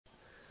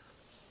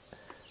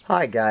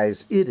Hi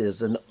guys, it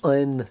is an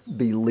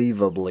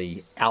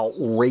unbelievably,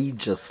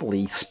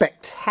 outrageously,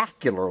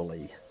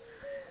 spectacularly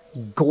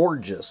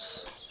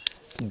gorgeous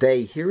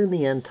day here in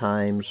the end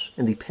times,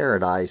 in the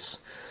paradise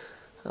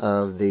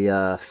of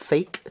the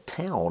fake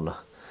town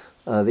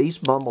of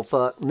East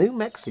Bumblefuck, New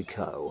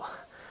Mexico.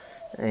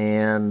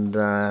 And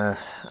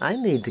I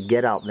need to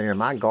get out there in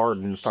my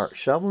garden and start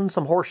shoveling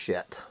some horse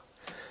shit.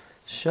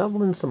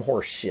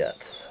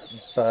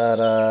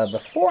 But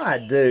before I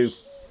do,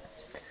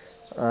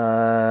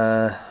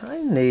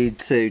 I need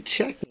to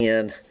check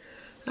in.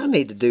 I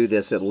need to do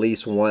this at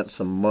least once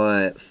a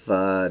month.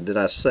 Did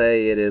I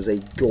say it is a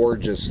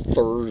gorgeous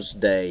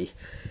Thursday,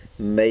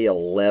 May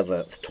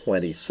 11th,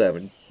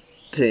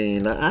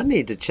 2017. I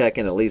need to check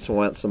in at least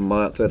once a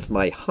month with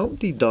my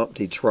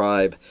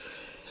Humptydumptytribe,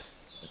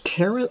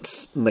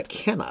 Terence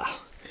McKenna.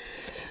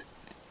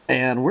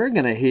 And we're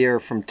going to hear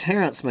from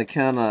Terence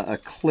McKenna a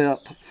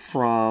clip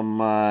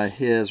from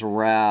his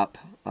rap,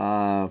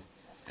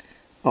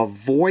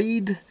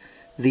 Avoid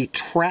the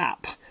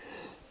Trap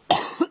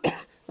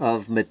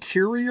of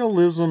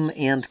Materialism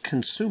and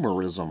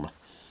Consumerism,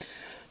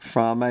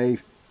 from a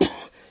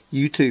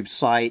YouTube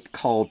site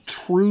called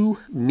True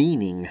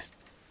Meaning.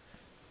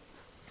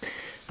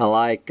 I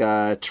like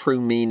True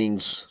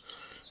Meaning's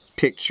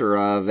picture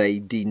of a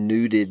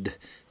denuded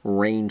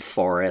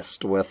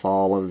rainforest with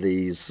all of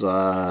these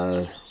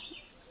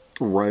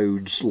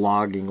roads,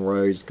 logging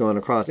roads going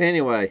across.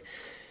 Anyway,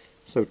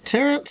 so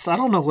Terence, I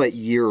don't know what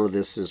year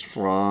this is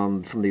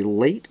from the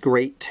late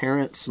great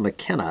Terence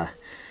McKenna,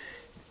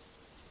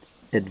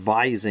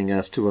 advising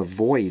us to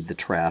avoid the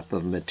trap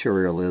of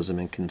materialism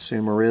and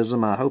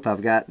consumerism. I hope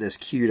I've got this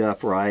queued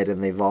up right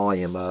and the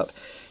volume up.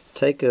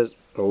 Take us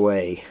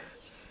away,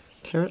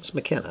 Terence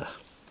McKenna.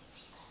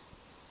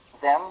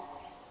 Then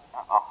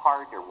a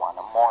harder one,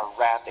 a more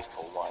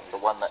radical one, the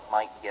one that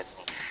might get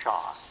me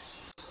shot.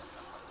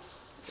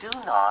 Do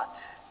not,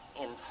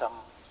 in some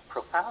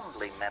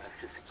profoundly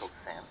metaphysical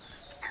sense,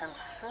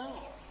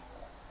 consume.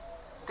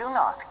 Do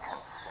not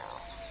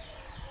consume.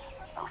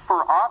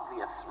 For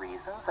obvious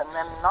reasons, and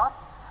then not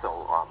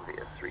so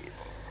obvious reasons.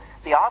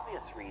 The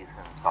obvious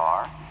reasons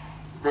are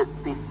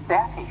that the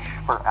fetish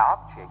for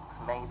objects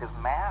made of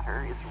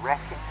matter is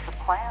wrecking the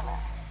planet.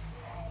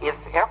 If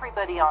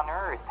everybody on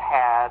Earth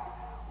had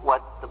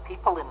what the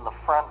people in the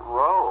front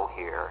row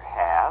here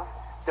have,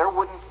 there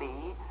wouldn't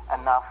be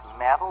enough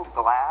metal,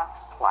 glass,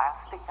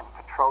 plastic, and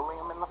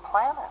petroleum in the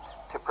planet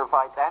to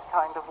provide that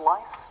kind of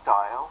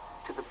lifestyle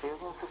to the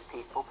billions of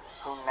people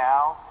who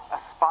now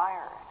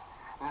aspire it.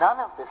 None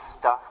of this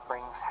stuff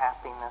brings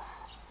happiness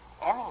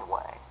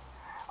anyway.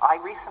 I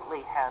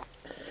recently had...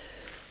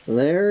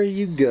 There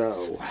you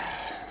go.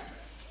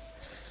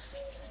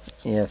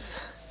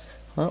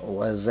 What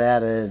was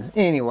that?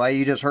 Anyway,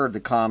 you just heard the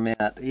comment.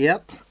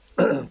 Yep.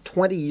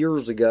 20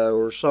 years ago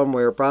or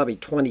somewhere, probably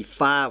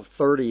 25,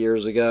 30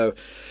 years ago,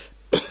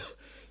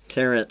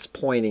 Terence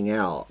pointing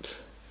out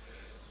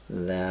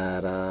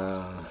that,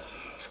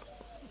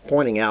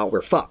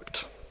 we're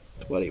fucked.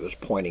 That's what he was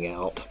pointing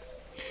out.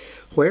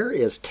 Where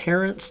is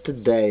Terence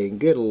today?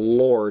 Good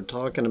Lord,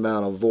 talking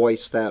about a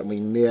voice that we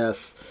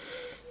miss.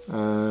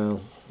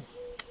 Anywho's,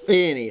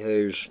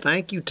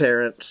 thank you,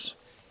 Terence,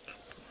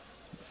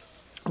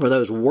 for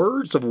those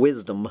words of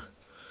wisdom.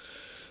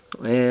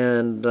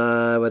 And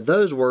with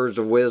those words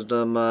of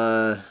wisdom,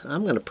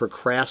 I'm going to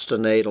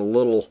procrastinate a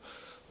little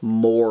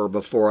more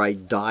before I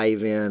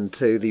dive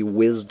into the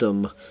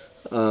wisdom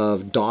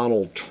of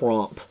Donald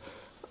Trump.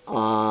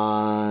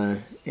 It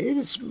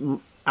is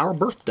our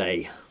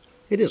birthday.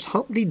 It is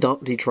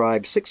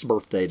Humptydumptytribe's 6th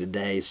birthday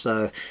today,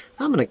 so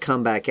I'm going to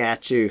come back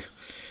at you,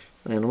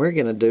 and we're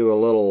going to do a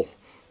little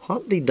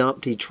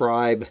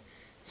Humptydumptytribe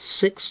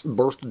 6th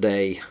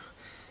birthday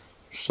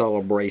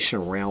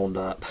celebration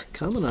roundup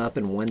coming up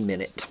in 1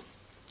 minute.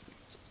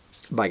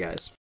 Bye, guys.